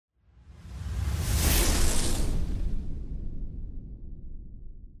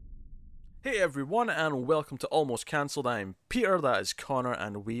Hey everyone, and welcome to Almost Cancelled. I'm Peter, that is Connor,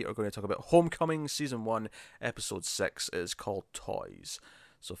 and we are going to talk about Homecoming Season 1, Episode 6. It is called Toys.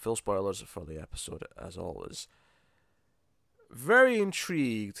 So, full spoilers for the episode, as always. Very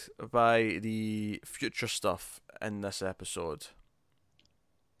intrigued by the future stuff in this episode.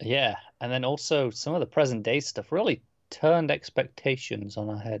 Yeah, and then also some of the present day stuff really turned expectations on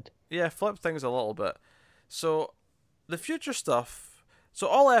our head. Yeah, flip things a little bit. So, the future stuff. So,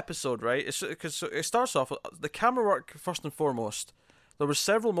 all episode, right? Because it starts off the camera work, first and foremost. There were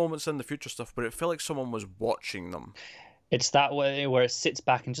several moments in the future stuff where it felt like someone was watching them. It's that way where it sits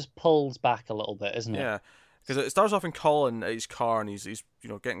back and just pulls back a little bit, isn't it? Yeah, because it starts off in Colin at his car and he's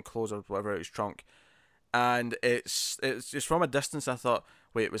getting clothes or whatever out his trunk, and it's just from a distance. I thought,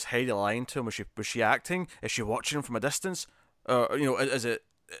 wait, was Heidi lying to him? Was she acting? Is she watching him from a distance? Is it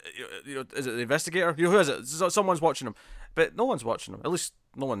is it the investigator? Who is it? Someone's watching him, but no one's watching him. At least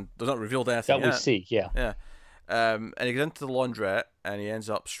no one. They've not revealed anything That we yet. see, yeah. Yeah. And he gets into the laundrette and he ends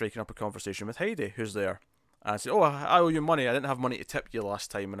up striking up a conversation with Heidi, who's there. And I said, "Oh, I owe you money. I didn't have money to tip you last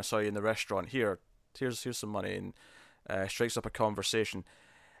time, and I saw you in the restaurant. Here's some money." And strikes up a conversation,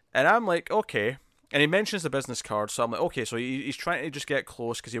 and I'm like, okay. And he mentions the business card, so I'm like, okay. So he's trying to just get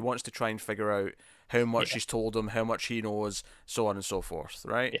close because he wants to try and figure out how much Yeah. she's told him, how much he knows, so on and so forth,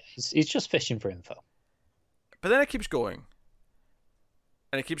 right? Yeah. He's just fishing for info. But then it keeps going,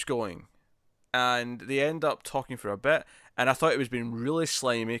 and it keeps going, and they end up talking for a bit. And I thought it was being really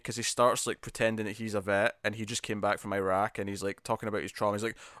slimy because he starts like pretending that he's a vet and he just came back from Iraq and he's like talking about his trauma. He's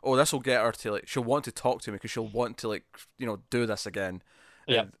like, "Oh, this will get her to like she'll want to talk to me because she'll want to like do this again,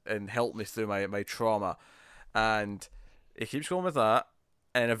 Yeah. and help me through my trauma." And he keeps going with that,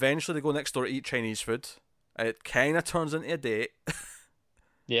 and eventually they go next door to eat Chinese food. It kind of turns into a date,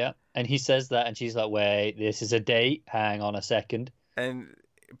 Yeah. And he says that and she's like, wait, this is a date. Hang on a second. and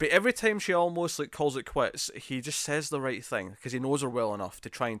but every time she almost like calls it quits, he just says the right thing because he knows her well enough to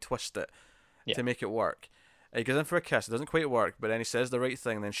try and twist it Yeah. to make it work. He goes in for a kiss. It doesn't quite work, but then he says the right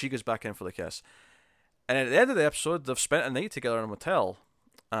thing. And then she goes back in for the kiss. And at the end of the episode, they've spent a night together in a motel,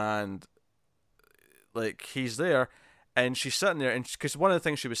 and like he's there, and she's sitting there, and because one of the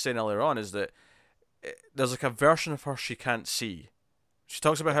things she was saying earlier on is that there's like a version of her she can't see. She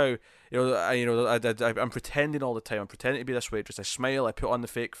talks about how I'm pretending all the time. I'm pretending to be this waitress. I smile. I put on the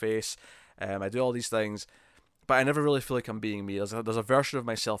fake face. I do all these things, but I never really feel like I'm being me. There's a version of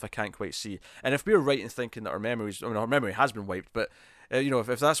myself I can't quite see. And if we're right in thinking that our memories, I mean, our memory has been wiped, but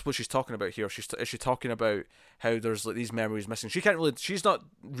if that's what she's talking about here, is she talking about how there's like these memories missing? She's not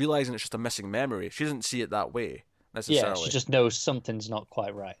realizing it's just a missing memory. She doesn't see it that way Yeah. She necessarily. just knows something's not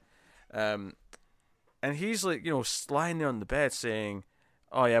quite right. Um, and he's like, lying there on the bed saying,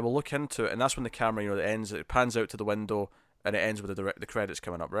 "Oh yeah, we'll look into it." And that's when the camera, it ends. It pans out to the window, and it ends with the credits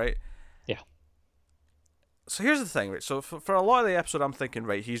coming up, right? Yeah. So here's the thing, right? So for a lot of the episode, I'm thinking,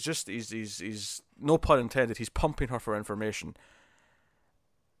 right, he's no pun intended. He's pumping her for information,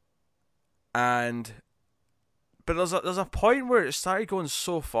 and but there's a point where it started going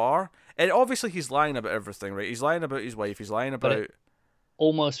so far, and obviously he's lying about everything, right? He's lying about his wife. He's lying But it about.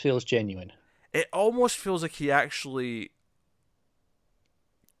 almost feels genuine. It almost feels like he actually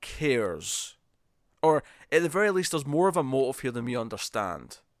cares, or at the very least, there's more of a motive here than we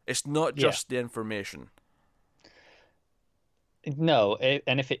understand. It's not Yeah. just the information. No,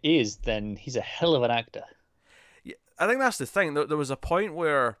 and if it is, then he's a hell of an actor. Yeah, I think that's the thing. There was a point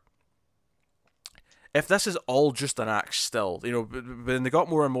where if this is all just an act still, when they got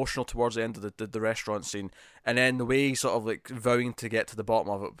more emotional towards the end of the restaurant scene, and then the way he's sort of like vowing to get to the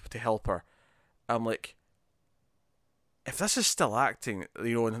bottom of it to help her, I'm like, if this is still acting,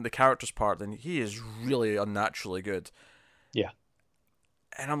 in the character's part, then he is really unnaturally good. Yeah.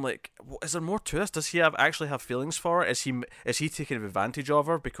 And I'm like, is there more to this? Does he actually have feelings for her? Is he taking advantage of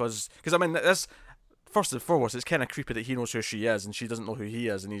her? Because I mean, this first and foremost, it's kind of creepy that he knows who she is and she doesn't know who he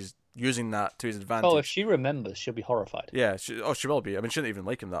is, and he's using that to his Oh, if advantage. she remembers, she'll be horrified. Yeah, she will be. I mean, she didn't even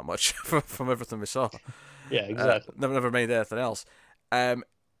like him that much from everything we saw. Yeah, exactly. Never mind anything else. Um,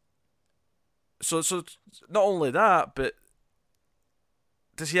 so not only that, but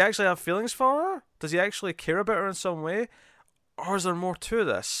does he actually have feelings for her? Does he actually care about her in some way, or is there more to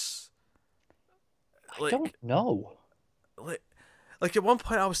this? I don't know. Like, like at one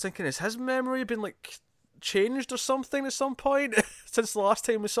point, I was thinking, has his memory been like changed or something at some point since the last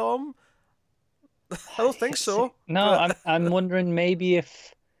time we saw him? I don't think so. No, But I'm wondering maybe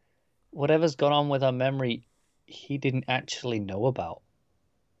if whatever's gone on with our memory, he didn't actually know about.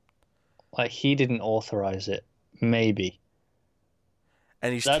 Like he didn't authorize it. Maybe.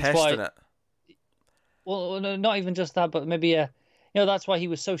 and he's That's testing why. it. Well, no, not even just that, but maybe that's why he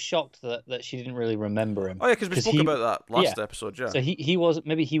was so shocked that she didn't really remember him. Oh yeah, because we spoke he, about that yeah. last episode. Yeah. So he was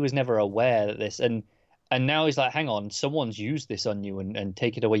maybe he was never aware that this and now he's like, hang on, someone's used this on you and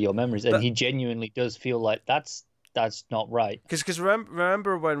taken away your memories, and That, he genuinely does feel like that's not right. Because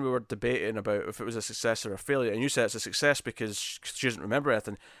remember when we were debating about if it was a success or a failure, and you said it's a success because she doesn't remember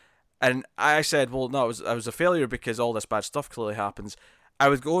anything, and I said, well, no, it was a failure because all this bad stuff clearly happens. I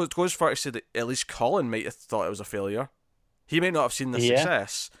would go as far to say that at least Colin might have thought it was a failure. He may not have seen the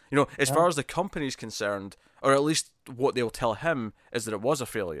success. You know, as far as the company's concerned, or at least what they'll tell him is that it was a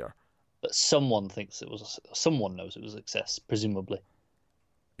failure. But someone thinks someone knows it was a success, presumably.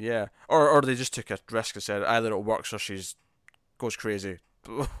 Yeah, or they just took a risk and said either it works or she's goes crazy.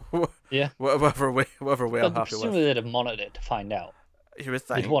 Yeah. Whatever way I'm happy with. Presumably they'd have monitored it to find out. You would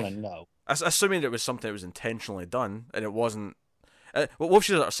think. You'd want to know. Assuming it was something that was intentionally done and it wasn't. What if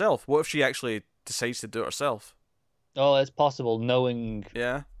she does it herself? What if she actually decides to do it herself? Oh, it's possible. Knowing,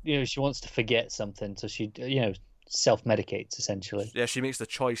 Yeah. she wants to forget something, so she, self-medicates essentially. Yeah, she makes the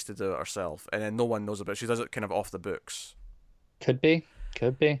choice to do it herself, and then no one knows about it. She does it kind of off the books. Could be.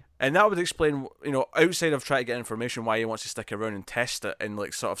 And that would explain, outside of trying to get information, why he wants to stick around and test it and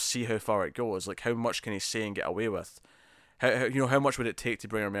like sort of see how far it goes. Like, how much can he say and get away with? How much would it take to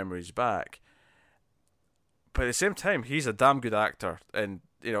bring her memories back? But at the same time, he's a damn good actor, and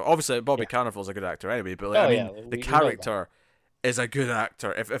obviously Bobby Cannavale's a good actor anyway. But the character is a good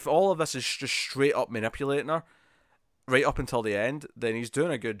actor. If all of this is just straight up manipulating her, right up until the end, then he's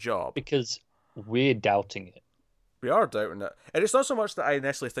doing a good job. Because we're doubting it. We are doubting it, and it's not so much that I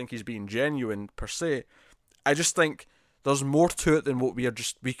necessarily think he's being genuine per se. I just think there's more to it than what we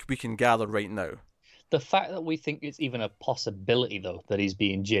can gather right now. The fact that we think it's even a possibility, though, that he's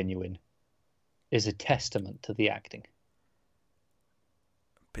being genuine, is a testament to the acting.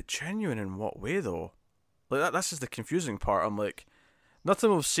 But genuine in what way, though? Like this is the confusing part. I'm like,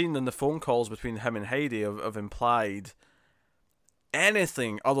 nothing we've seen in the phone calls between him and Heidi have implied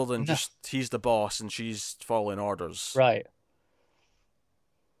anything other than just he's the boss and she's following orders. Right.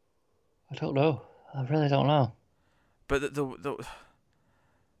 I don't know. I really don't know. But the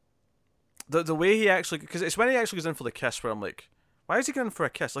way he actually, because it's when he actually goes in for the kiss where I'm like, why is he going for a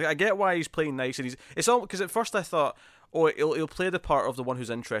kiss? Like, I get why he's playing nice, and it's all because at first I thought, oh, he'll play the part of the one who's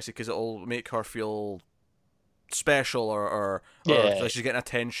interested because it'll make her feel special or like she's getting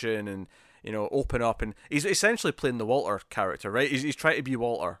attention and open up, and he's essentially playing the Walter character, right? He's trying to be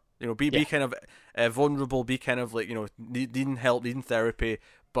Walter, be kind of vulnerable, be kind of like needing help, needing therapy,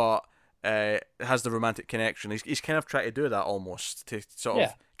 but has the romantic connection. He's kind of trying to do that almost to sort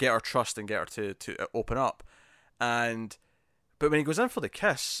of get her trust and get her to open up, but when he goes in for the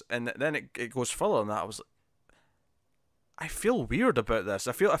kiss and then it goes further than that, I feel weird about this.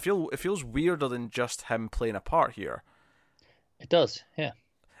 I feel it feels weirder than just him playing a part here. It does, yeah.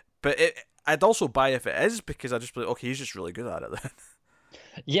 But I'd also buy if it is, because I just believe, okay, he's just really good at it then.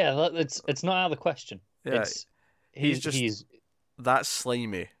 Yeah, it's not out of the question. Yeah, he's that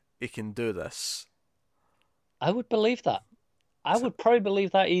slimy. He can do this. I would believe that. I would probably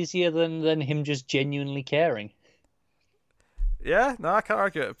believe that easier than him just genuinely caring. Yeah, no, I can't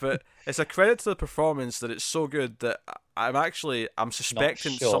argue it, but it's a credit to the performance that it's so good that I'm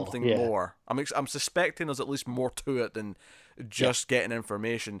suspecting something more. I'm suspecting there's at least more to it than just getting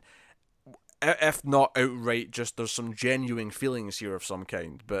information. If not outright, just there's some genuine feelings here of some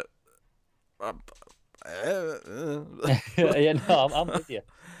kind. But yeah, no, I'm with you.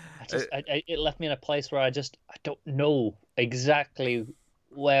 It left me in a place where I don't know exactly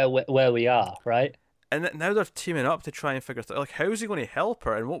where we are, right? And now they're teaming up to try and figure out, like, how is he going to help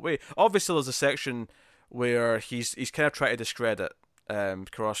her? In what way? Obviously, there's a section where he's kind of trying to discredit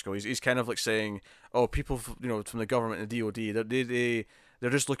Carrasco. He's kind of like saying, oh, people from the government and the DOD, they're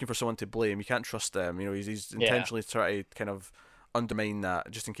just looking for someone to blame. You can't trust them. He's intentionally trying to kind of undermine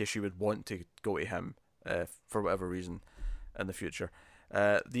that just in case she would want to go to him for whatever reason in the future.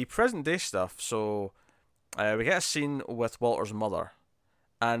 The present day stuff. So we get a scene with Walter's mother.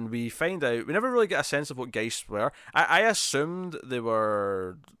 And we find out, we never really get a sense of what Geist were. I assumed they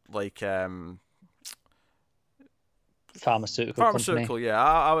were like pharmaceutical company. Yeah.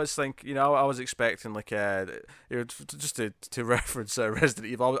 I was thinking, I was expecting like just to reference Resident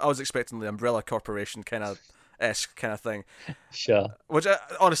Evil. I was expecting the Umbrella Corporation kind of thing. Sure. Which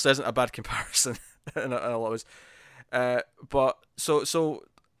honestly isn't a bad comparison in a lot of ways. But so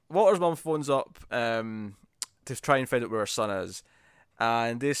Walter's mum phones up to try and find out where her son is.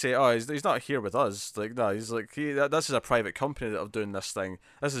 And they say, oh, he's not here with us. Like, no, he's like, this is a private company that are doing this thing.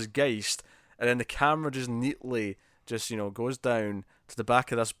 This is Geist. And then the camera just neatly goes down to the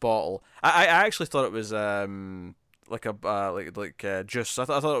back of this bottle. I actually thought it was like a juice. I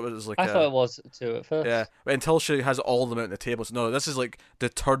thought it was like I thought it was too at yeah, first. until she has all of them out on the table. So, no, this is like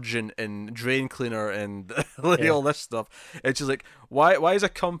detergent and drain cleaner and like Yeah. all this stuff. And she's like, why is a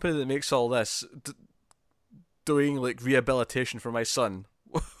company that makes all this doing like rehabilitation for my son?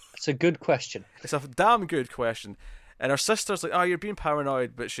 It's a good question. It's a damn good question. And her sister's like, oh, you're being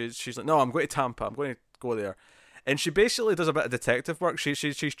paranoid, but she's like, no, I'm going to Tampa. I'm going to go there. And she basically does a bit of detective work. She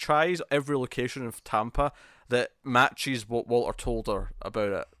tries every location in Tampa that matches what Walter told her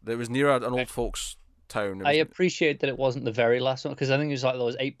about it. That was near an old folks town. I appreciate that it wasn't the very last one because I think it was like there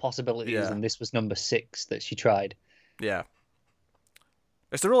was 8 possibilities Yeah. and this was number 6 that she tried. Yeah.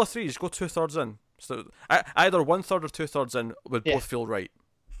 It's the rule of 3. You just go 2/3 in. So either 1/3 or 2/3 in would Yeah. both feel right.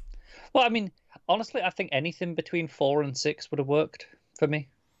 Well, I mean, honestly, I think anything between 4 and 6 would have worked for me.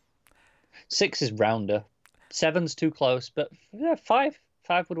 6 is rounder. 7's too close, but yeah, 5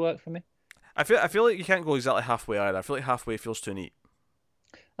 would work for me. I feel like you can't go exactly halfway either. I feel like halfway feels too neat.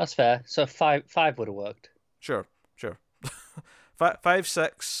 That's fair. So 5 would have worked. Sure. 5,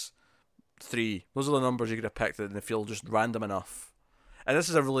 6, 3. Those are the numbers you could have picked and they feel just random enough. And this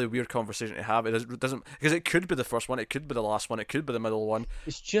is a really weird conversation to have. It doesn't because it could be the first one, it could be the last one, it could be the middle one.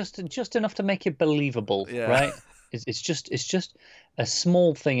 It's just enough to make it believable, Yeah. right? It's just a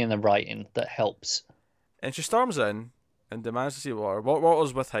small thing in the writing that helps. And she storms in and demands to see Walter.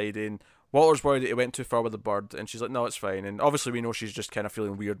 Walter's with Heidi, and Walter's worried that he went too far with the bird, and she's like, no, it's fine. And obviously we know she's just kind of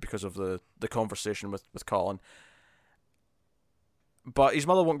feeling weird because of the conversation with Colin. But his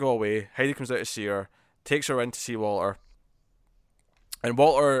mother won't go away. Heidi comes out to see her, takes her in to see Walter. And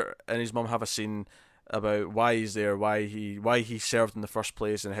Walter and his mum have a scene about why he's there, why he served in the first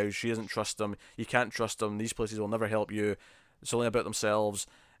place, and how she doesn't trust him. You can't trust them. These places will never help you. It's only about themselves.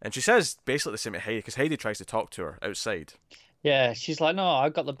 And she says basically the same to Heidi, because Heidi tries to talk to her outside. Yeah, she's like, no,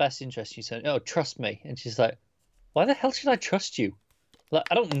 I've got the best interest. She said, oh, trust me. And she's like, why the hell should I trust you? Like,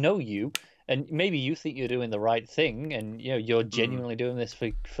 I don't know you, and maybe you think you're doing the right thing, and you're genuinely doing this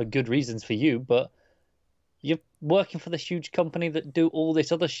for good reasons for you, but you're working for this huge company that do all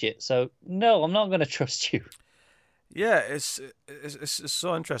this other shit. So no, I'm not going to trust you. Yeah, it's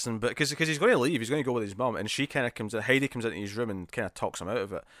so interesting, but because he's going to leave, he's going to go with his mum, and she kind of comes in. Heidi comes into his room and kind of talks him out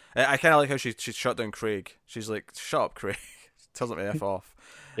of it. I kind of like how she shut down Craig. She's like, "Shut up, Craig." Tells him to f off.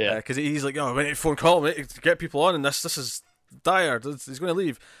 Yeah, because he's like, "Oh, we need to phone call him to get people on, and this is dire. He's going to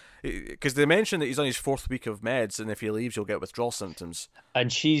leave." Because they mentioned that he's on his 4th week of meds, and if he leaves, you'll get withdrawal symptoms.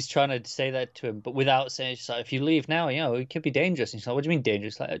 and she's trying to say that to him, but without saying, she's like, if you leave now, it could be dangerous. And he's like, what do you mean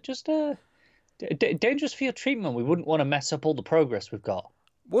dangerous? Like, just dangerous for your treatment. We wouldn't want to mess up all the progress we've got.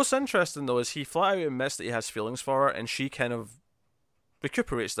 What's interesting though is he flat out admits that he has feelings for her, and she kind of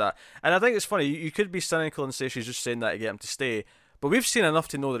recuperates that. And I think it's funny. You could be cynical and say she's just saying that to get him to stay, but we've seen enough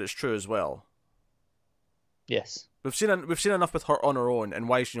to know that it's true as well. Yes. We've seen enough with her on her own, and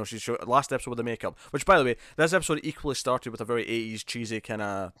why she's last episode with the makeup. Which, by the way, this episode equally started with a very 80s cheesy kind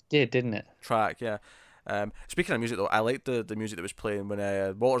of Didn't it? track. Yeah. Speaking of music though, I liked the music that was playing when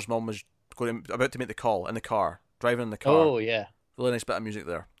Walter's mum was about to make the call in the car, driving in the car. Oh yeah, Really nice bit of music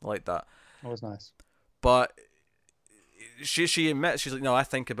there. I like that. that was nice. But she admits, she's like, no, I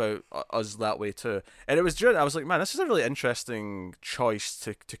think about us that way too. And it was during, I was like, man, this is a really interesting choice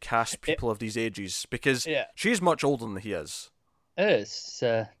to cast people of these ages, because she's much older than he is. It is. It's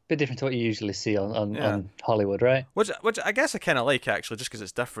a bit different to what you usually see on Hollywood, right? Which I guess I kind of like, actually, just because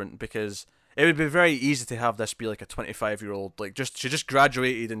it's different, because it would be very easy to have this be like a 25-year-old, like she just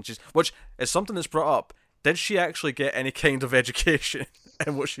graduated, and which is something that's brought up. Did she actually get any kind of education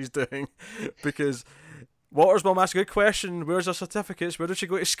in what she's doing? Because Walter's mum asked a good question. Where's her certificates? Where did she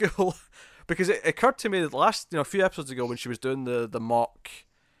go to school? Because it occurred to me that a few episodes ago when she was doing the mock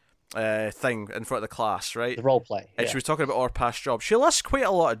thing in front of the class, right? The role play. And she was talking about her past jobs. She lists quite a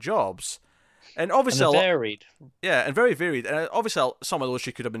lot of jobs. And obviously and varied. Yeah, and very varied. And obviously some of those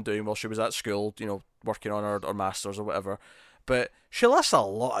she could have been doing while she was at school, working on her masters or whatever. But she lists a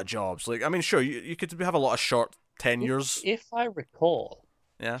lot of jobs. Like, I mean, sure, you could have a lot of short tenures. If I recall,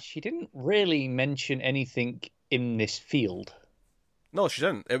 yeah, she didn't really mention anything in this field. No, she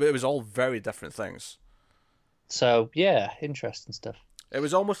didn't. It was all very different things. So, yeah, interesting stuff. It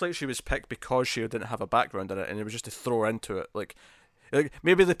was almost like she was picked because she didn't have a background in it, and it was just to throw her into it. Like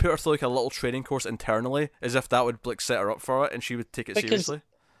maybe they put her through like a little training course internally, as if that would like set her up for it, and she would take it seriously.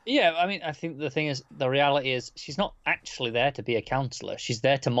 Yeah, I mean, I think the reality is she's not actually there to be a counsellor. She's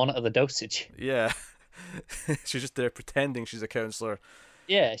there to monitor the dosage. Yeah. She's just there pretending she's a counsellor.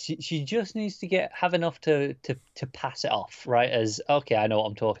 Yeah, she just needs to have enough to pass it off, right? As, okay, I know what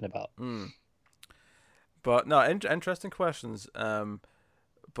I'm talking about. But no, interesting questions.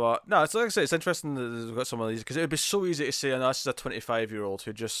 But no, it's like I say, it's interesting that they've got some of these because it would be so easy to say, "Oh, no, this is a 25-year-old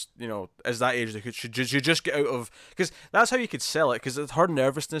who just, is that age that should just get out of," because that's how you could sell it. Because her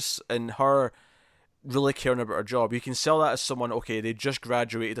nervousness and her really caring about her job, you can sell that as someone, okay, they just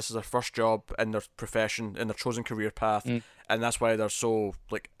graduated, this is their first job in their profession, in their chosen career path, and that's why they're so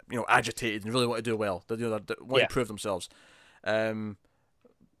agitated and really want to do well. They want to prove themselves. But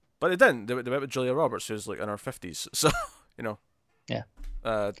they didn't. They went with Julia Roberts, who's like in her 50s. So Yeah.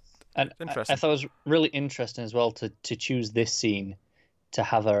 And interesting. I thought it was really interesting as well to choose this scene to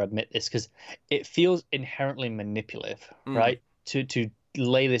have her admit this, because it feels inherently manipulative, right? To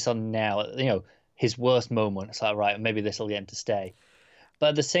lay this on now, his worst moment. It's like, right, maybe this will get him to stay. But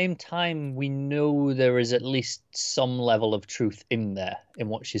at the same time, we know there is at least some level of truth in there in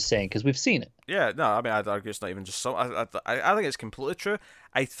what she's saying, because we've seen it. Yeah, no, I mean, I'd argue it's not even just some. I think it's completely true.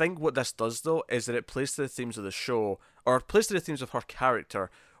 I think what this does, though, is that it plays to the themes of the show, or plays to the themes of her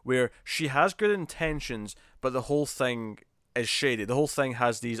character, where she has good intentions, but the whole thing is shady. The whole thing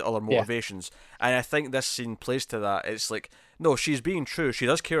has these other motivations. Yeah. And I think this scene plays to that. It's like, no, she's being true. She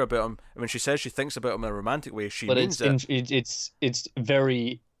does care about him. And when she says she thinks about him in a romantic way, she means it. It's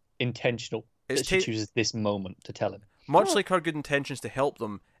very intentional that she chooses this moment to tell him. Much like her good intentions to help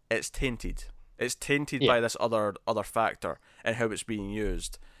them, it's tainted. It's tainted by this other factor and how it's being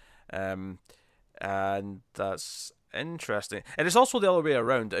used. And that's interesting. And it's also the other way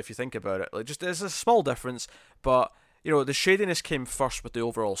around, if you think about it. Like, just it's a small difference, but the shadiness came first with the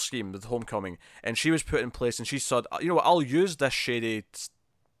overall scheme, with Homecoming, and she was put in place, and she said, what, I'll use this shady,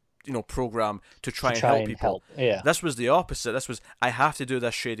 program to try and help people. Yeah. This was the opposite. This was, I have to do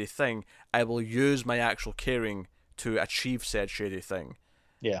this shady thing. I will use my actual caring to achieve said shady thing.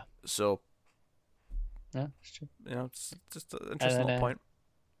 Yeah. So, yeah, it's true. It's just an interesting little point.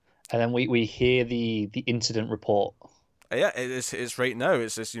 And then we hear the incident report. Yeah, it's right now.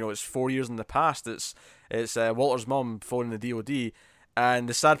 It's 4 years in the past. It's Walter's mum phoning the DOD, and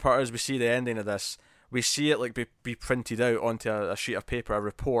the sad part is we see the ending of this. We see it like be printed out onto a sheet of paper, a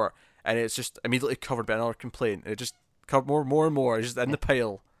report, and it's just immediately covered by another complaint. It just covered more and more. It's just in the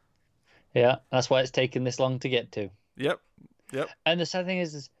pile. Yeah, that's why it's taken this long to get to. Yep. And the sad thing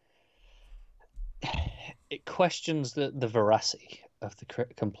is it questions the veracity of the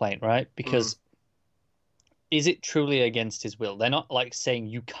complaint, right? Because is it truly against his will? They're not like saying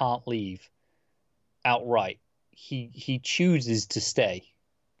you can't leave outright. He chooses to stay.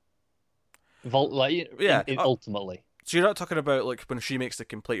 Ultimately. So you're not talking about like when she makes the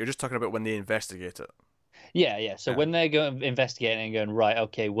complaint. You're just talking about when they investigate it. Yeah. So when they're going investigating and going, right,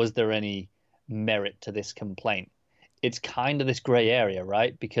 okay, was there any merit to this complaint? It's kind of this gray area,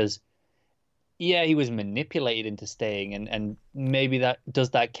 right? Because he was manipulated into staying, and maybe that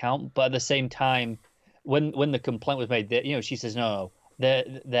count. But at the same time, when the complaint was made, she says no,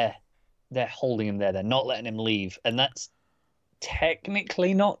 they're holding him there. They're not letting him leave, and that's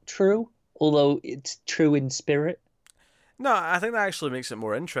technically not true, although it's true in spirit. No, I think that actually makes it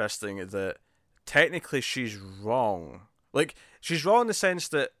more interesting that technically she's wrong. Like, she's wrong in the sense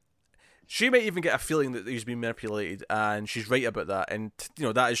that she might even get a feeling that he's been manipulated, and she's right about that, and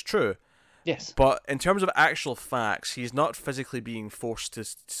that is true. Yes. But in terms of actual facts, he's not physically being forced to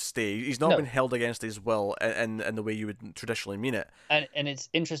stay. He's not been held against his will in the way you would traditionally mean it. And it's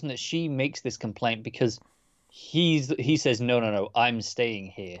interesting that she makes this complaint because he says, no, I'm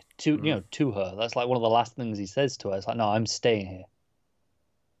staying here to her. That's like one of the last things he says to her. It's like, no, I'm staying here.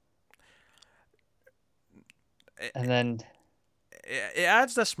 And then it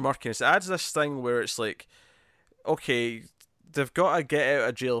adds this murkiness. It adds this thing where it's like, okay, they've got a get out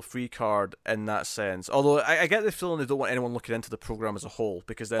of jail free card in that sense. Although I get the feeling they don't want anyone looking into the program as a whole,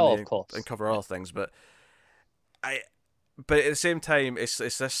 because then they uncover other things. But at the same time, it's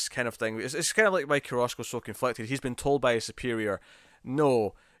this kind of thing. It's kind of like why Carrasco's so conflicted. He's been told by his superior,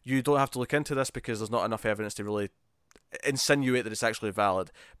 no, you don't have to look into this because there's not enough evidence to really insinuate that it's actually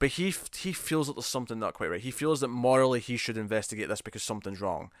valid. But he feels that there's something not quite right. He feels that morally he should investigate this because something's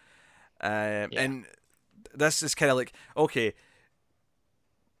wrong. And this is kind of like, okay,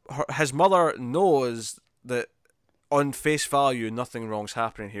 his mother knows that on face value nothing wrong's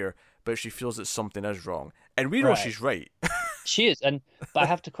happening here, but she feels that something is wrong, and we know she's right. She is, but I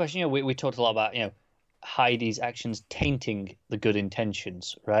have to question. We talked a lot about Heidi's actions tainting the good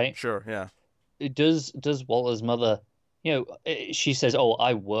intentions, right? Sure, yeah. Does Walter's mother, she says, "Oh,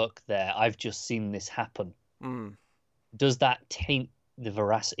 I work there. I've just seen this happen." Does that taint the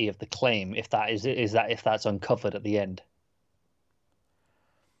veracity of the claim if that's uncovered at the end?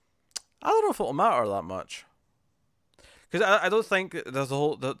 I don't know if it'll matter that much, because I don't think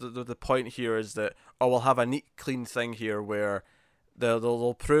the point here is that we'll have a neat clean thing here where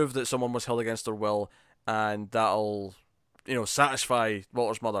they'll prove that someone was held against their will, and that'll, satisfy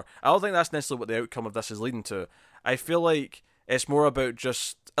Walter's mother. I don't think that's necessarily what the outcome of this is leading to. I feel like it's more about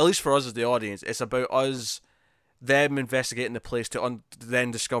just, at least for us as the audience, it's about them investigating the place to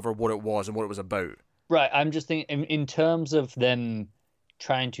then discover what it was and what it was about. Right. I'm just thinking in terms of them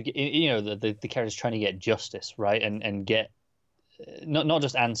trying to get, the characters trying to get justice, right, and get not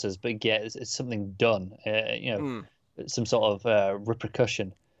just answers, but get something done. Some sort of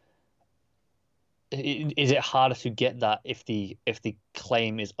repercussion. Is it harder to get that if the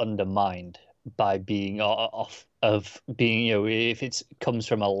claim is undermined by being if it comes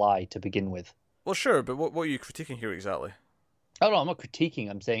from a lie to begin with? Well, sure, but what are you critiquing here exactly? Oh no, I'm not critiquing.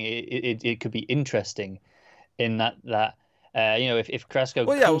 I'm saying it could be interesting in that if Carrasco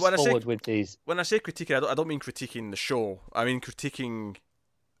comes forward with these. When I say critiquing, I don't mean critiquing the show. I mean critiquing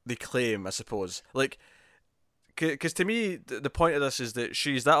the claim, I suppose. Like, because to me, the point of this is that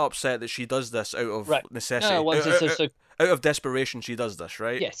she's that upset that she does this out of necessity. Out of desperation, she does this,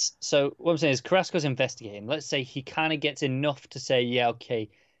 right? Yes. So what I'm saying is Carrasco's investigating. Let's say he kind of gets enough to say, yeah, okay,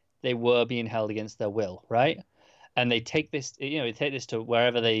 they were being held against their will, right? And they take this, they take this to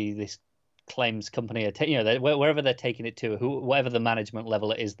wherever this claims company are, wherever they're taking it to, whatever the management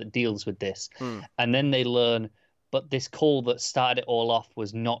level it is that deals with this, and then they learn, but this call that started it all off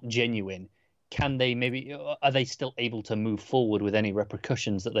was not genuine. Are they still able to move forward with any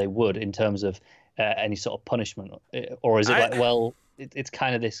repercussions that they would in terms of any sort of punishment, or is it it's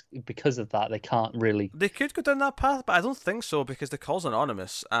kind of this, because of that they can't really. They could go down that path, but I don't think so, because the call's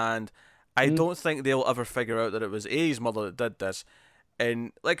anonymous, and I don't think they'll ever figure out that it was A's mother that did this.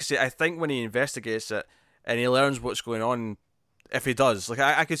 And like I say, I think when he investigates it and he learns what's going on, if he does, like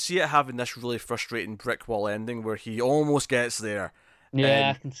I could see it having this really frustrating brick wall ending where he almost gets there.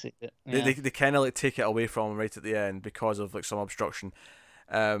 Yeah, I can see it. Yeah. They kind of like take it away from him right at the end because of like some obstruction,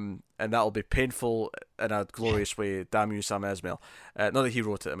 and that'll be painful in a glorious way. Damn you, Sam Esmail. Not that he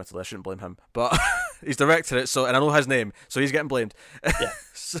wrote it, admittedly, I shouldn't blame him, but he's directed it, and I know his name, so he's getting blamed. Yeah.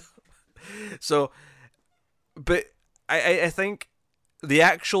 But I think the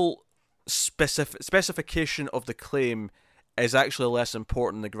actual specification of the claim is actually less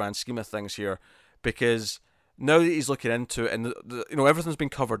important in the grand scheme of things here, because now that he's looking into it and everything's been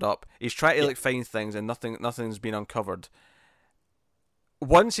covered up, he's trying to find things and nothing's been uncovered.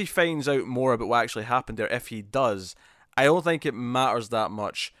 Once he finds out more about what actually happened there, if he does, I don't think it matters that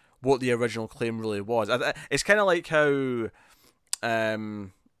much what the original claim really was. It's kind of like how,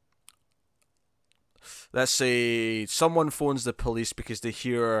 let's say someone phones the police because they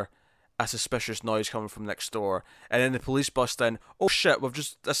hear a suspicious noise coming from next door, and then the police bust in. Oh shit! We've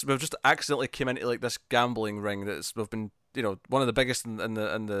just accidentally came into like this gambling ring we've been one of the biggest in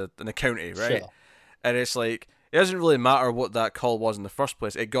the county, right? Sure. And it's like, it doesn't really matter what that call was in the first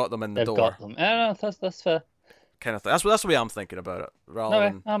place. It got them in the door. They've got them. No, that's fair. Kind of thing. That's the way I'm thinking about it.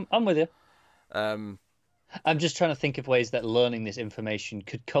 Rather than, I'm with you. I'm just trying to think of ways that learning this information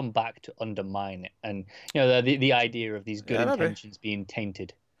could come back to undermine it, and the idea of these good intentions being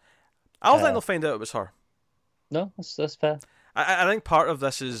tainted. I don't think they'll find out it was her. No, that's fair. I think part of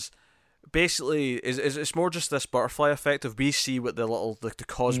this is basically it's more just this butterfly effect of we see what the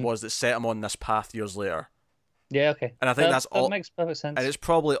cause was that set him on this path years later. Yeah, okay. And I think that's all. That makes perfect sense. And it's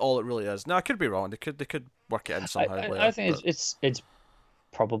probably all it really is. No, I could be wrong. They could work it in somehow later. I think it's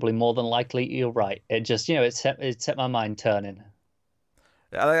probably more than likely you're right. It just it set my mind turning.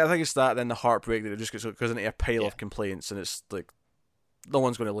 I think it's that, then the heartbreak that it just goes into a pile of complaints, and it's like no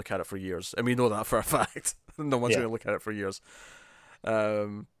one's going to look at it for years, and we know that for a fact. No one's going to look at it for years.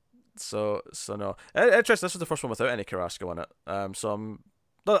 So no. Interesting. This was the first one without any Carrasco in it. So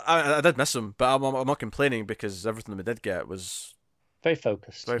I did miss him, but I'm not complaining, because everything we did get was very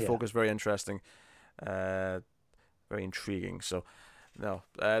focused, very interesting, very intriguing. So no,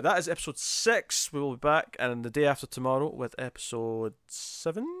 that is episode 6. We will be back, and the day after tomorrow with episode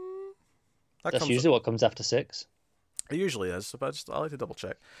 7. That's usually what comes after 6. It usually is, but I like to double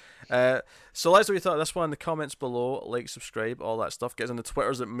check. So let us know what you thought of this one in the comments below. Like, subscribe, all that stuff. Get us on the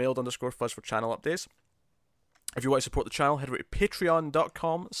Twitters at mailed_fuzz for channel updates. If you want to support the channel, head over to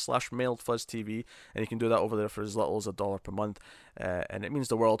patreon.com/mailedfuzztv, and you can do that over there for as little as $1 per month, and it means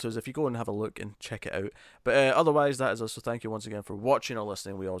the world to us if you go and have a look and check it out. But otherwise, that is us, so thank you once again for watching or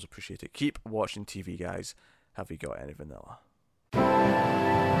listening. We always appreciate it. Keep watching TV, guys. Have you got any vanilla?